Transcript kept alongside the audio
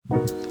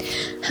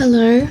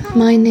Hello,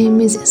 my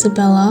name is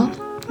Isabella.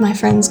 My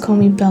friends call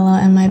me Bella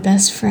and my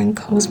best friend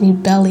calls me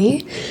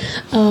Belly.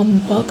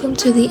 Welcome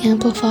to the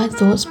Amplified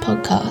Thoughts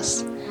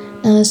podcast.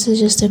 Now this is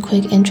just a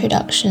quick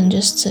introduction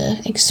just to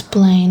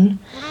explain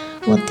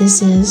what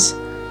this is.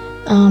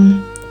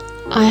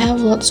 I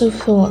have lots of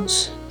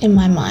thoughts in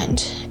my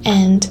mind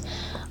and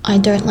I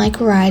don't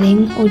like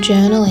writing or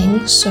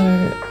journaling, so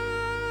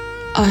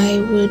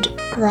I would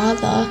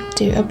rather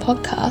do a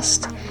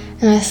podcast,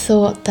 and I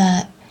thought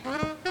that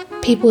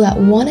people that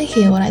want to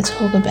hear what I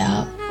talk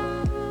about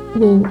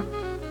will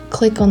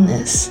click on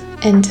this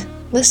and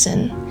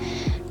listen,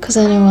 because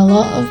I know a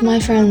lot of my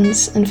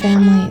friends and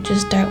family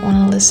just don't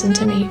want to listen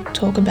to me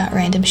talk about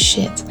random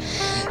shit.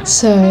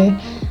 So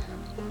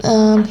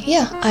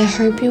I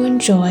hope you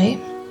enjoy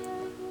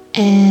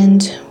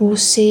and we'll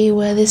see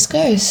where this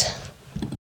goes.